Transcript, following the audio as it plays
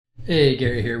Hey,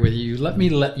 Gary here with you. Let me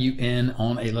let you in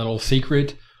on a little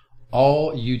secret.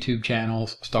 All YouTube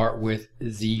channels start with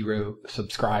 0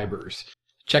 subscribers.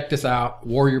 Check this out,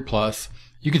 Warrior Plus.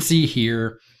 You can see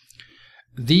here,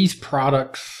 these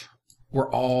products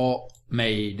were all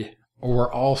made or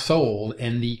were all sold,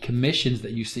 and the commissions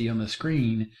that you see on the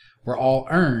screen were all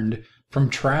earned from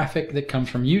traffic that comes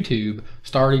from YouTube,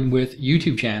 starting with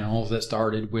YouTube channels that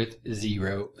started with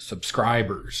 0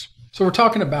 subscribers. So we're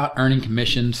talking about earning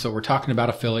commissions. So we're talking about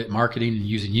affiliate marketing and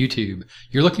using YouTube.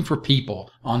 You're looking for people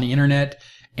on the internet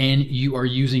and you are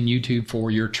using YouTube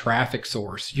for your traffic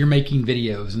source. You're making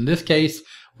videos. In this case,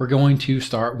 we're going to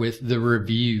start with the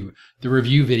review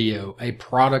video, a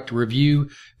product review.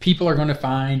 People are going to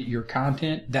find your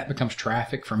content. That becomes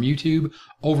traffic from YouTube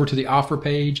over to the offer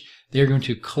page. They're going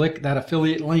to click that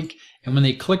affiliate link. And when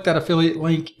they click that affiliate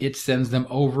link, it sends them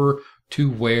over to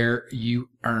where you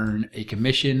earn a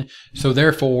commission. So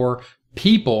therefore,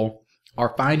 people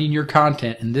are finding your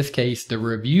content, in this case, the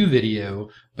review video,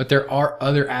 but there are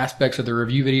other aspects of the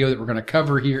review video that we're going to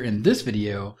cover here in this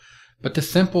video. But the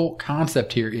simple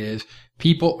concept here is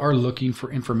people are looking for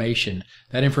information.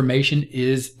 That information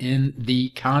is in the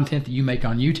content that you make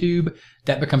on YouTube.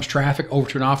 That becomes traffic over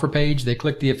to an offer page. They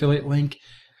click the affiliate link.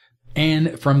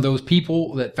 And from those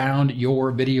people that found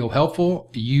your video helpful,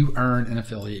 you earn an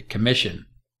affiliate commission.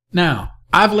 Now,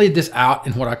 I've laid this out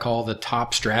in what I call the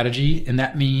top strategy, and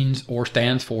that means or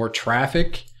stands for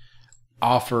traffic,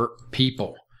 offer,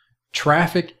 people.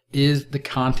 Traffic is the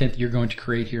content that you're going to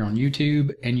create here on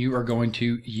YouTube, and you are going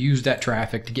to use that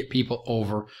traffic to get people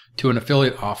over to an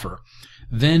affiliate offer.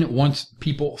 Then once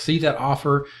people see that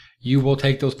offer, you will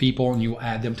take those people and you will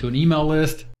add them to an email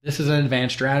list. This is an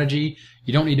advanced strategy.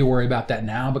 You don't need to worry about that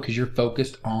now because you're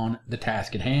focused on the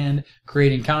task at hand,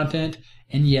 creating content.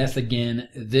 And yes, again,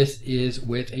 this is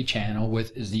with a channel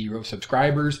with 0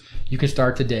 subscribers. You can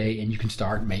start today and you can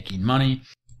start making money.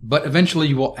 But eventually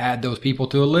you will add those people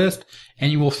to a list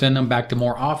and you will send them back to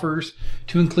more offers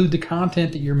to include the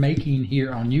content that you're making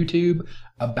here on YouTube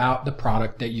about the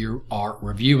product that you are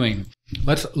reviewing.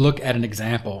 Let's look at an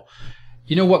example.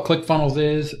 You know what ClickFunnels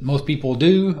is? Most people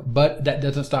do, but that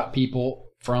doesn't stop people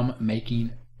from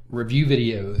making review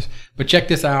videos. But check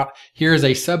this out. Here is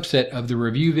a subset of the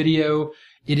review video.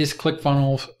 It is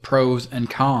ClickFunnels pros and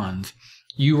cons.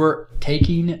 You are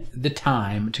taking the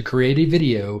time to create a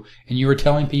video and you are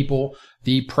telling people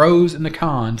the pros and the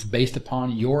cons based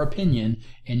upon your opinion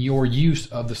and your use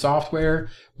of the software.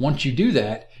 Once you do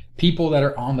that, people that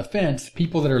are on the fence,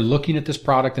 people that are looking at this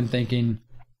product and thinking,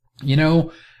 you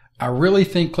know, I really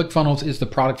think ClickFunnels is the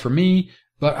product for me,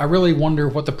 but I really wonder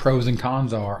what the pros and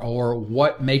cons are, or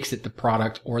what makes it the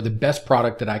product or the best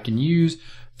product that I can use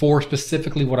for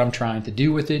specifically what I'm trying to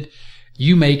do with it.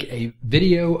 You make a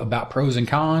video about pros and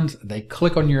cons. They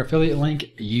click on your affiliate link.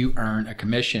 You earn a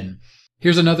commission.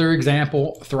 Here's another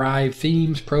example, Thrive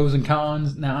Themes, pros and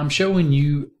cons. Now I'm showing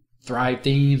you Thrive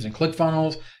Themes and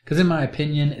ClickFunnels because in my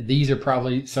opinion, these are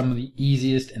probably some of the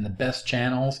easiest and the best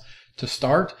channels to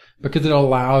start because it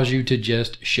allows you to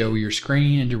just show your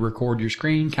screen and to record your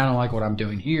screen, kind of like what I'm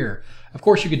doing here. Of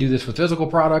course, you could do this with physical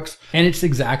products, and it's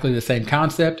exactly the same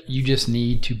concept. You just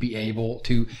need to be able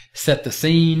to set the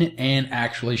scene and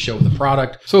actually show the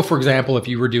product. So for example, if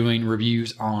you were doing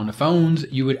reviews on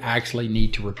phones, you would actually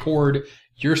need to record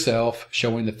yourself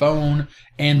showing the phone,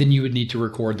 and then you would need to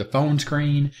record the phone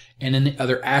screen, and then the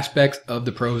other aspects of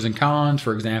the pros and cons,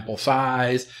 for example,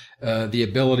 size, the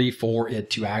ability for it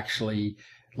to actually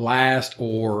last,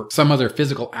 or some other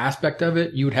physical aspect of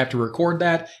it, you would have to record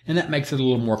that, and that makes it a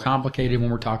little more complicated when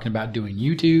we're talking about doing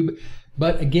YouTube.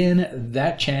 But again,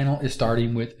 that channel is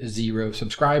starting with 0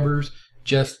 subscribers,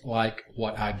 just like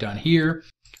what I've done here.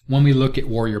 When we look at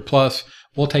Warrior Plus,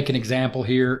 we'll take an example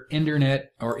here,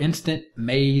 internet or instant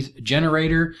maze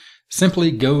generator.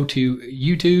 Simply go to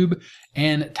YouTube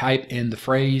and type in the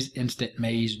phrase instant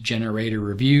maze generator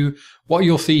review. What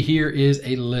you'll see here is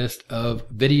a list of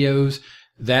videos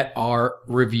that are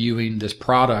reviewing this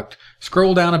product.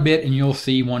 Scroll down a bit and you'll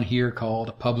see one here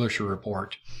called Publisher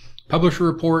Report. Publisher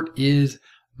Report is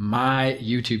my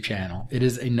YouTube channel. It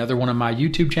is another one of my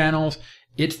YouTube channels.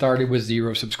 It started with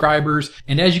 0 subscribers.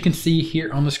 And as you can see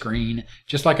here on the screen,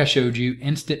 just like I showed you,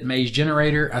 Instant Maze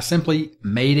Generator, I simply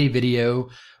made a video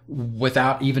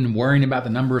without even worrying about the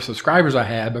number of subscribers I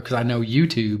had because I know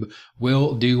YouTube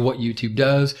will do what YouTube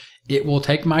does. It will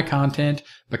take my content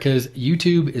because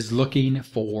YouTube is looking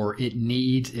for,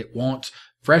 it wants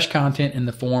fresh content in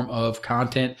the form of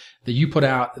content that you put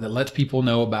out that lets people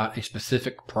know about a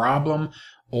specific problem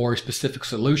or a specific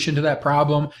solution to that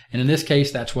problem. And in this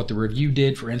case, that's what the review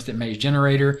did for Instant Maze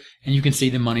Generator. And you can see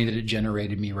the money that it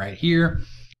generated me right here.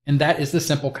 And that is the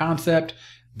simple concept.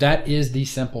 That is the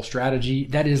simple strategy.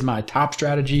 That is my top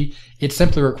strategy. It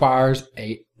simply requires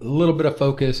a little bit of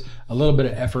focus, a little bit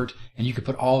of effort, and you can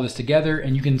put all this together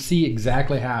and you can see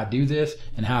exactly how I do this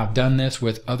and how I've done this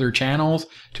with other channels,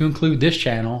 to include this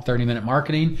channel, 30-Minute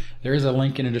Marketing. There is a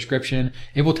link in the description.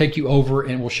 It will take you over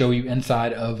and will show you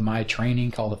inside of my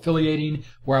training called Affiliating,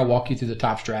 where I walk you through the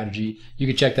top strategy. You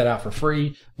can check that out for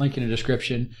free. Link in the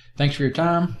description. Thanks for your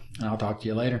time, and I'll talk to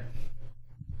you later.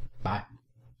 Bye.